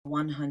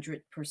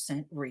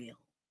100% Real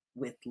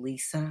with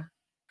Lisa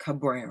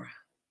Cabrera.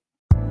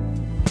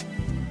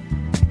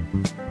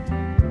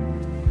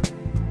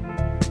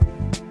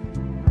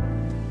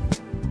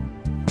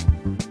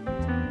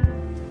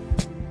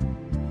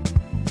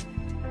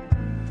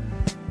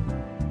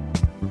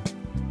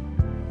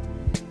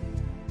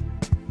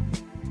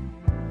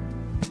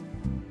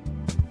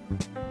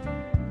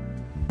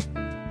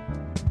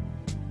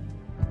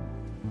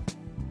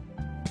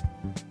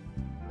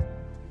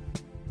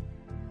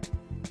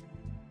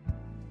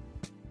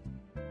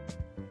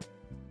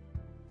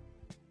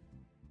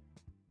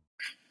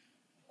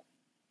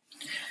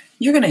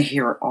 You're going to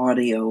hear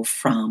audio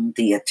from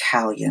the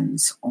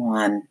Italians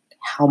on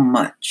how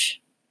much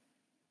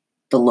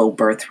the low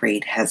birth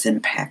rate has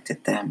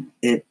impacted them.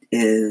 It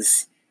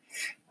is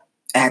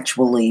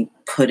actually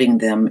putting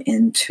them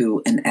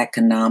into an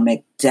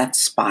economic death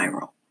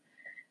spiral.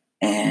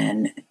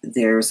 And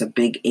there's a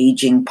big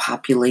aging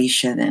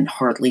population and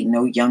hardly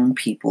no young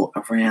people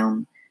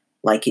around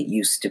like it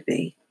used to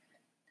be.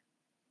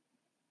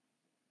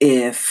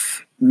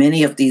 If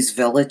many of these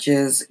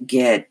villages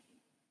get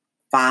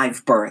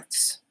 5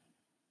 births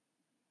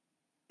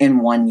in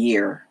 1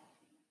 year,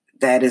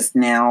 that is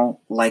now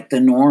like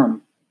the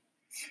norm.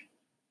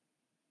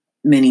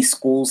 Many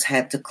schools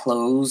had to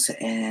close,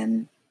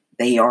 and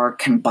they are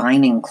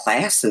combining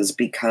classes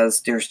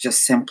because there's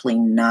just simply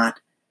not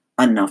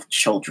enough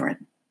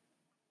children.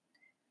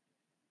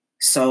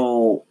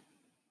 So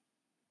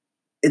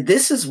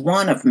this is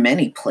one of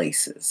many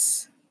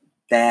places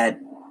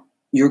that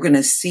you're going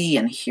to see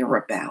and hear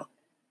about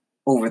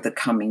over the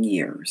coming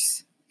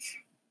years.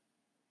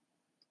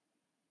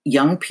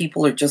 Young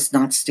people are just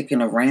not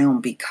sticking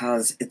around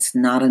because it's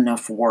not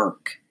enough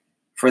work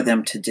for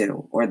them to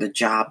do, or the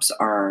jobs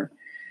are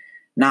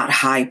not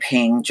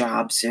high-paying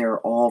jobs. They're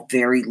all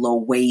very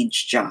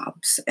low-wage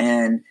jobs.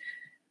 And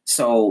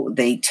so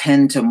they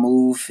tend to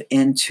move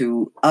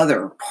into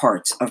other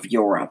parts of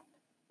Europe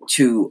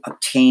to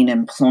obtain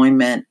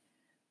employment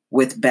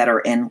with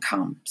better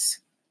incomes.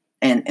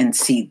 And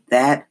see,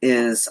 that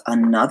is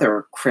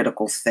another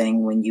critical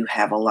thing when you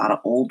have a lot of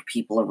old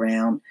people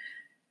around.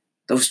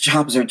 Those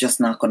jobs are just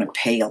not going to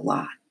pay a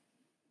lot.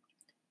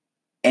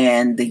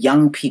 And the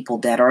young people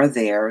that are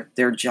there,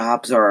 their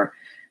jobs are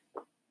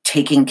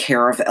taking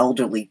care of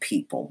elderly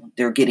people.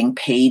 They're getting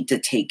paid to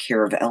take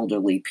care of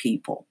elderly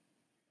people.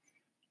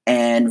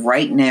 And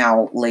right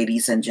now,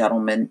 ladies and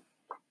gentlemen,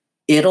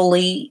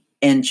 Italy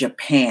and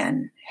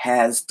Japan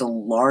has the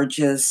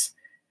largest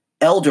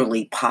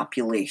elderly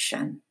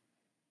population.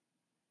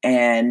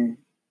 And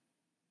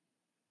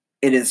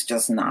it is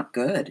just not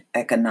good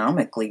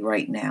economically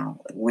right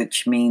now,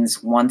 which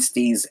means once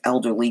these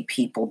elderly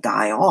people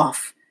die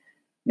off,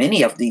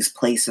 many of these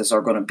places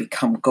are going to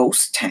become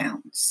ghost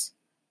towns.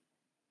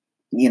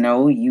 You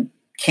know, you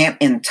can't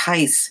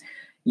entice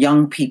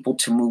young people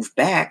to move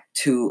back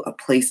to a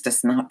place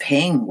that's not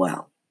paying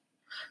well.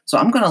 So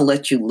I'm going to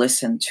let you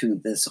listen to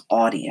this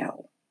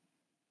audio.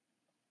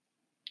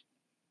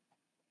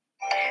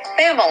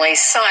 Family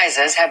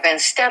sizes have been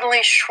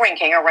steadily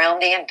shrinking around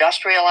the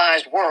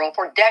industrialized world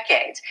for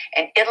decades,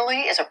 and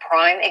Italy is a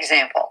prime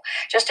example.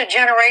 Just a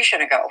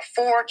generation ago,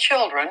 4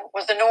 children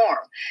was the norm.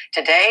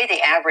 Today,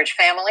 the average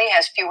family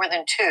has fewer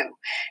than 2.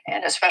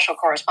 And as special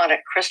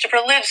correspondent Christopher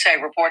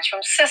Livesay reports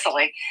from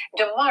Sicily,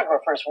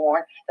 demographers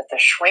warn that the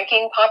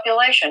shrinking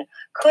population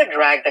could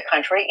drag the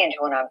country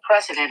into an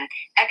unprecedented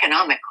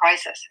economic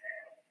crisis.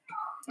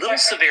 Little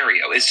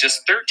Saverio is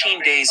just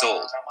 13 days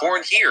old,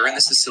 born here in the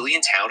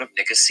Sicilian town of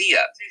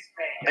Nicosia.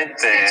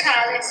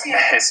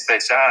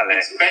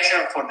 Speciale.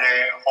 Special for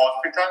the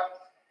hospital,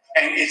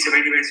 and it's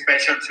very, very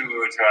special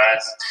to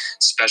us.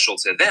 Special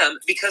to them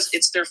because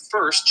it's their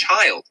first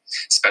child.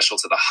 Special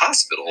to the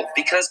hospital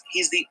because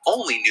he's the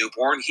only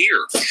newborn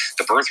here.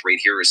 The birth rate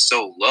here is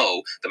so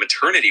low, the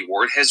maternity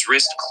ward has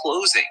risked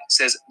closing,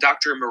 says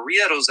Dr.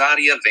 Maria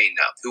Rosaria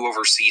Vena, who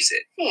oversees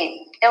it.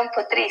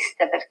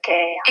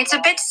 It's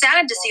a bit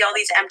sad to see all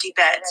these empty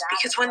beds,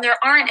 because when there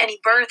aren't any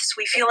births,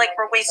 we feel like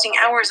we're wasting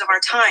hours of our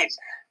time.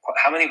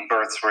 How many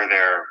births were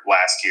there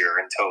last year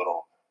in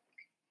total?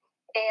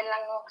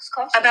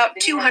 About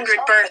 200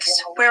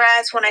 births,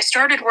 whereas when I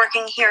started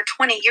working here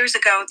 20 years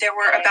ago, there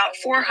were about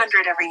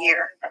 400 every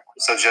year.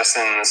 So just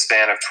in the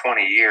span of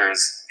 20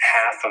 years,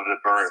 half of the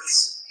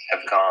births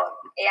have gone.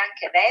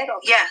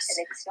 Yes,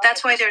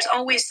 that's why there's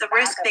always the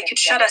risk they could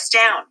shut us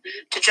down.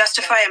 To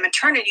justify a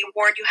maternity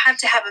ward, you have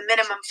to have a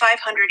minimum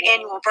 500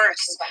 annual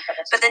births.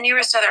 But the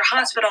nearest other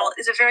hospital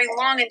is a very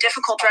long and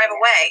difficult drive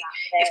away.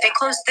 If they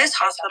closed this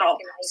hospital,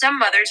 some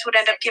mothers would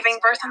end up giving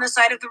birth on the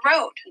side of the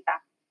road.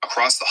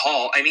 Across the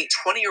hall, I meet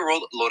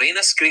 20-year-old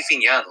Lorena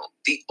Scrifignano,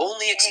 the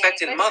only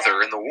expectant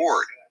mother in the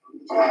ward.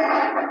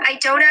 I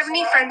don't have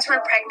any friends who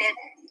are pregnant.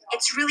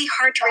 It's really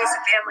hard to raise a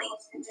family.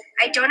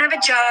 I don't have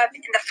a job,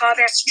 and the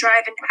father has to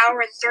drive an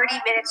hour and 30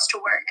 minutes to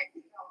work.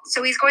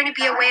 So he's going to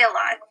be away a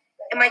lot,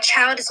 and my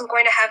child isn't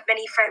going to have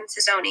many friends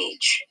his own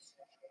age.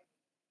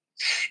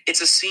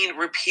 It's a scene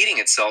repeating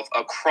itself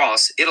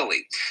across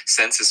Italy.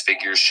 Census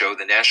figures show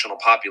the national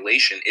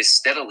population is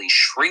steadily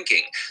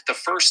shrinking, the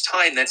first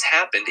time that's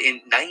happened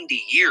in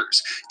 90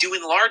 years, due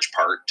in large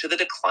part to the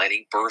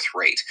declining birth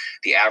rate.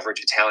 The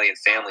average Italian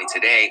family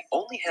today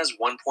only has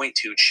 1.2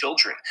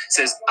 children,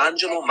 says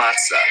Angelo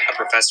Mazza, a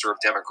professor of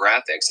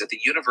demographics at the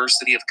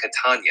University of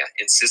Catania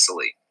in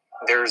Sicily.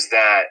 There's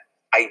that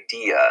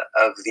idea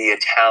of the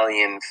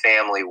Italian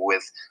family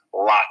with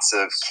lots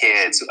of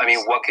kids. I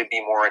mean, what could be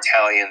more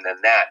Italian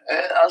than that?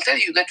 I'll tell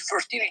you that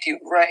fertility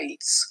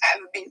rates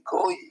have been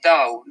going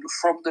down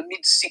from the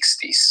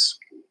mid-60s.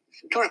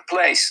 To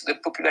replace the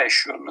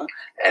population,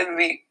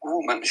 every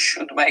woman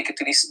should make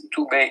at least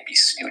 2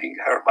 babies during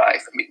her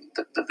life. I mean,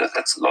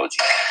 that's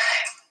logic.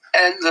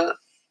 And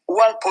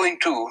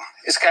 1.2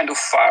 is kind of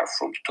far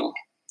from 2.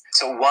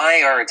 So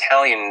why are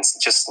Italians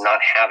just not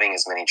having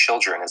as many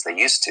children as they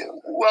used to?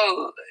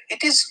 Well,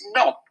 it is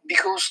not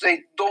because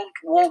they don't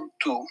want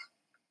to.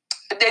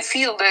 They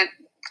feel that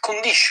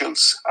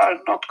conditions are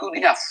not good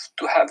enough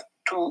to have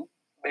 2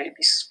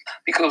 babies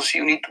because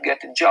you need to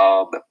get a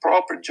job, a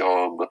proper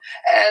job,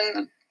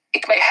 and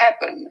it may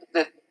happen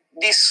that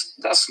this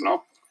does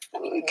not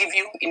give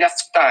you enough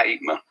time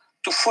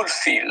to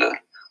fulfill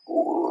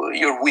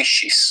your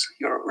wishes,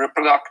 your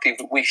reproductive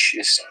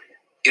wishes.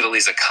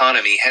 Italy's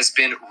economy has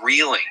been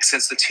reeling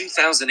since the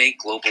 2008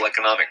 global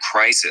economic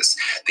crisis.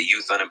 The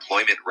youth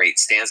unemployment rate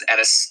stands at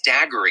a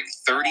staggering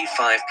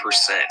 35%,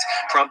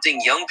 prompting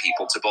young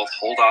people to both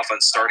hold off on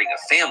starting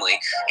a family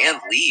and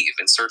leave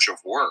in search of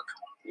work.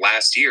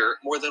 Last year,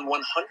 more than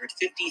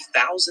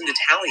 150,000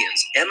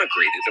 Italians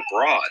emigrated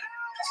abroad.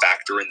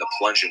 Factor in the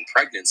plunge in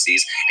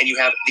pregnancies, and you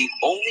have the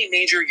only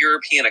major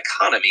European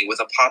economy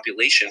with a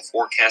population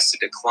forecast to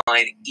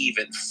decline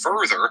even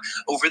further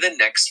over the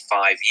next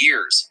 5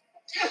 years.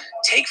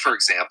 Take, for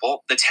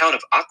example, the town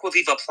of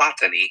Acquaviva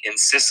Platani in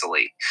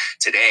Sicily.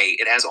 Today,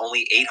 it has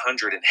only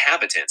 800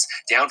 inhabitants,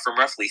 down from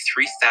roughly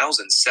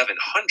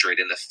 3,700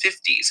 in the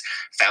 50s.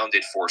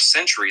 Founded 4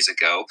 centuries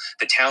ago,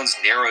 the town's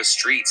narrow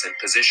streets and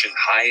position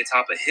high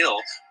atop a hill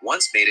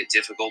once made it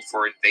difficult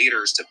for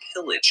invaders to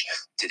pillage.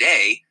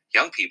 Today,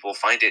 young people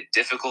find it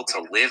difficult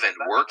to live and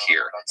work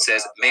here,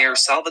 says Mayor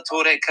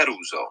Salvatore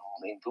Caruso.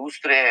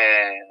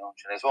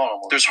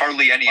 There's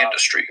hardly any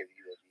industry.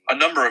 A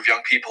number of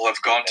young people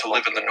have gone to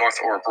live in the north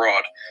or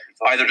abroad,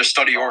 either to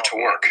study or to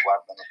work.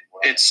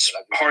 It's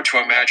hard to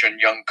imagine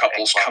young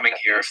couples coming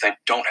here if they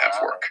don't have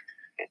work.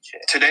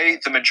 Today,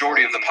 the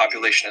majority of the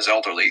population is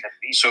elderly,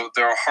 so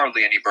there are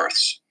hardly any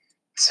births.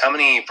 How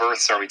many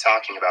births are we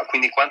talking about?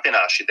 Quindi quante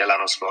nascite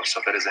l'anno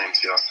scorso, per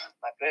esempio?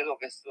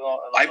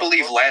 I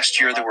believe last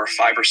year there were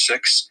 5 or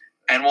 6,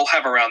 and we'll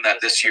have around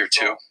that this year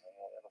too.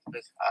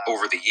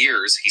 Over the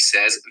years, he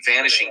says,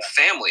 vanishing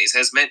families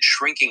has meant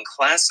shrinking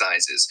class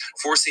sizes,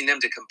 forcing them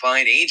to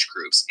combine age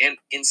groups, and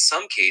in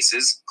some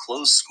cases,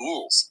 close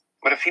schools.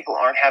 But if people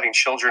aren't having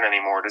children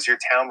anymore, does your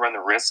town run the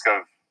risk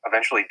of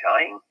eventually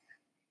dying?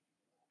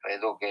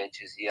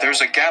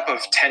 There's a gap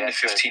of 10 to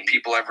 15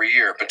 people every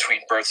year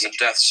between births and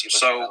deaths,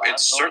 so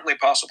it's certainly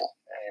possible.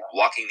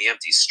 Walking the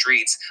empty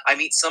streets, I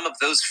meet some of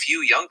those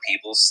few young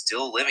people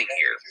still living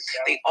here.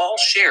 They all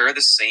share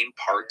the same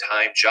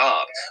part-time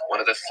job, one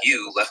of the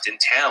few left in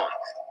town,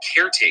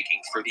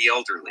 caretaking for the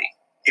elderly.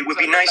 It would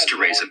be nice to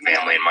raise a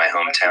family in my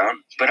hometown,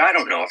 but I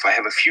don't know if I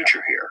have a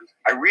future here.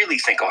 I really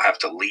think I'll have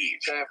to leave.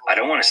 I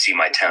don't want to see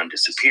my town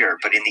disappear,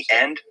 but in the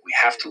end, we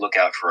have to look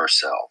out for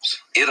ourselves.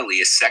 Italy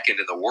is second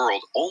in the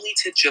world only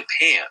to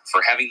Japan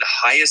for having the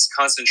highest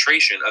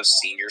concentration of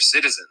senior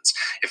citizens.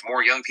 If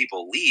more young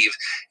people leave,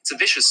 it's a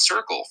vicious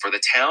circle for the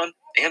town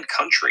and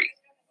country.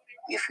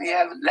 If we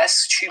have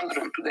less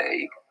children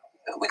today,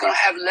 we're going to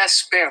have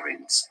less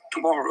parents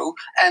tomorrow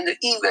and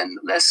even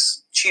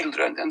less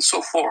children and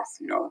so forth,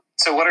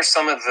 So what are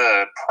some of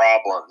the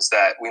problems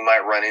that we might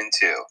run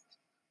into?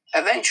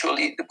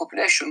 Eventually, the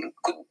population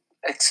could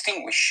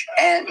extinguish.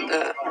 And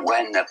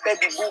when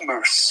baby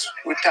boomers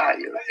retire,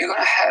 you're going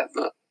to have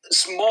a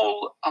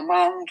small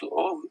amount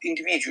of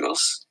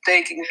individuals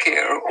taking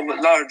care of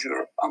a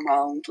larger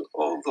amount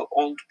of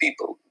old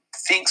people.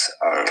 Things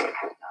are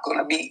going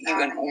to be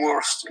even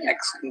worse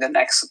in the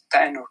next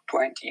 10 or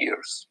 20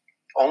 years.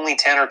 Only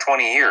 10 or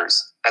 20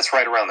 years. That's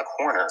right around the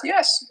corner.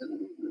 Yes,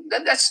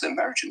 that's the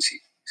emergency.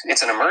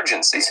 It's an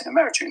emergency. It's an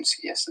emergency,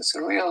 yes. It's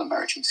a real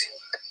emergency.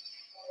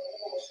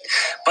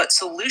 But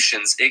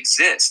solutions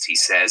exist, he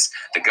says.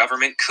 The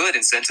government could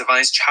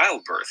incentivize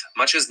childbirth,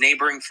 much as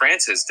neighboring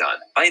France has done,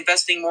 by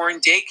investing more in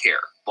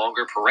daycare,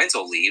 longer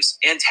parental leaves,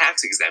 and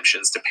tax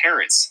exemptions to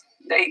parents.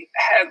 They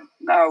have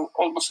now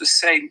almost the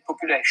same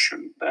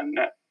population than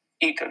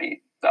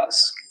Italy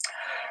does.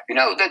 You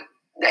know that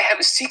they have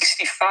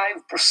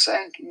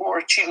 65%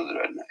 more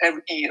children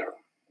every year.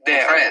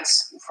 There. In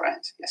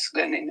France, yes,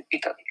 than in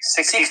Italy.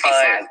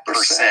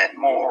 65%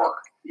 more.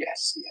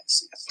 Yes.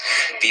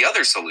 The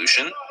other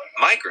solution,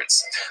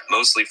 Migrants,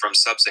 mostly from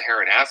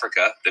sub-Saharan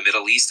Africa, the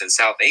Middle East, and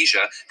South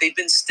Asia, they've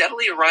been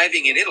steadily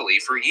arriving in Italy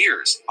for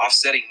years,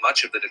 offsetting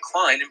much of the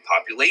decline in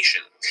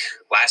population.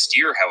 Last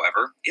year,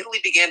 however, Italy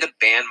began to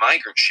ban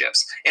migrant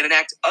ships and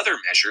enact other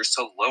measures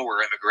to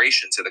lower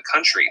immigration to the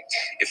country.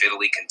 If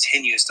Italy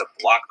continues to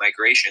block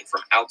migration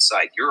from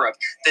outside Europe,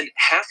 then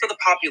half of the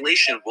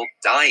population will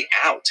die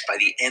out by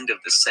the end of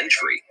the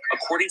century,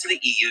 according to the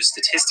EU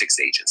Statistics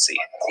Agency.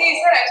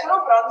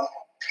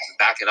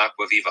 Back in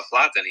Acquaviva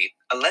Platani,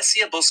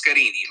 Alessia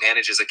Boscarini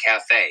manages a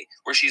cafe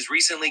where she's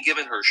recently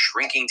given her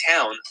shrinking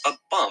town a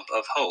bump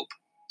of hope.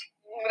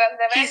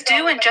 He's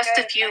due in just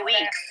a few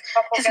weeks.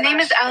 His name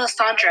is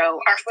Alessandro,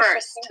 our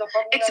first.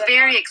 It's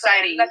very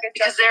exciting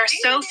because there are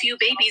so few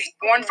babies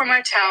born from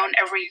our town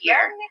every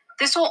year.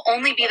 This will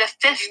only be the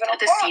 5th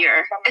this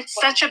year. It's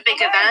such a big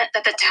event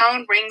that the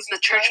town rings the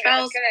church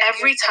bells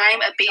every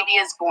time a baby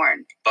is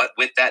born. But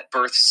with that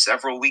birth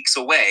several weeks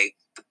away,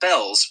 the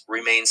bells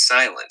remain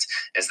silent,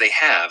 as they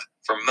have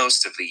for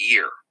most of the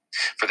year.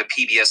 For the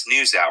PBS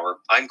NewsHour,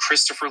 I'm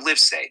Christopher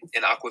Livesay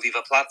in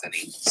Acquaviva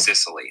Platani,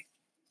 Sicily.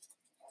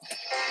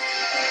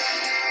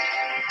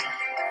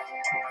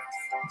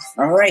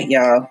 All right,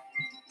 y'all.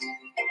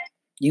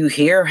 You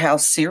hear how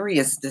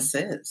serious this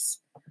is.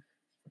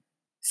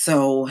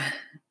 So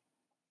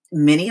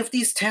many of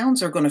these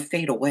towns are going to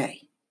fade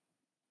away.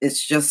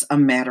 It's just a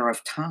matter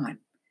of time.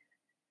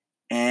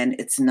 And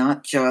it's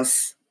not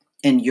just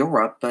in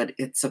Europe, but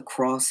it's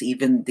across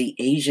even the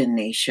Asian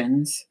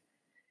nations.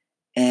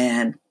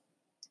 And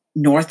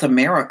North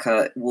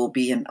America will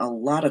be in a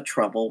lot of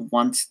trouble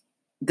once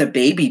the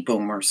baby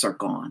boomers are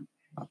gone.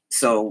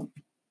 So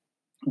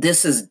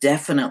this is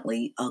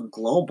definitely a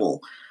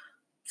global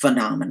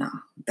phenomena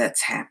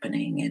that's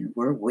happening, and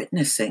we're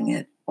witnessing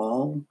it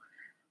all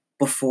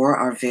before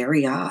our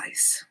very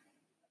eyes.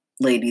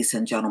 Ladies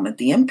and gentlemen,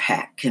 the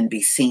impact can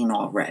be seen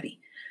already.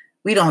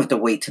 We don't have to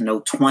wait to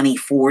know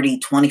 2040,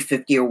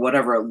 2050, or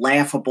whatever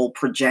laughable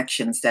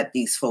projections that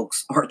these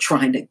folks are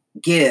trying to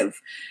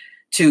give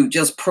to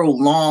just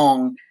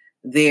prolong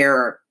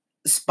their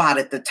spot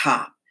at the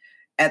top.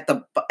 At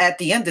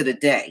the end of the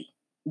day,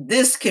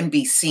 this can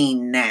be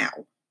seen now.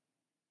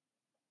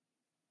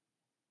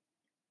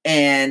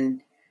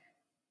 And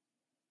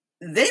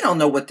they don't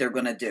know what they're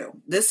going to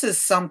do. This is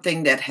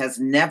something that has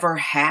never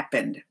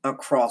happened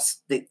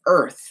across the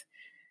earth,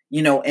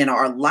 in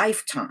our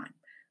lifetime.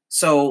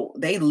 So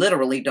they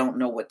literally don't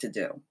know what to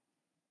do.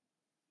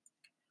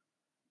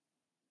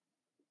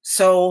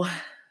 So,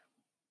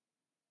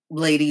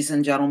 ladies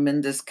and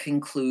gentlemen, this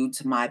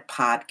concludes my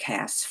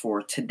podcast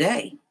for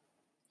today.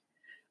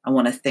 I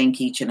want to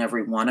thank each and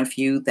every one of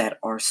you that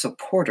are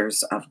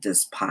supporters of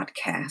this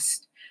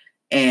podcast.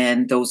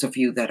 And those of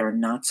you that are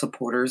not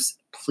supporters,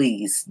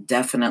 please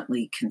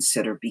definitely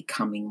consider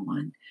becoming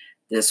one.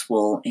 This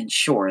will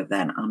ensure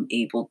that I'm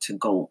able to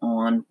go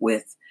on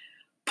with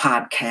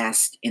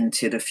podcast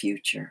into the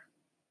future.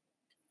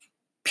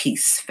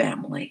 Peace,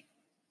 family.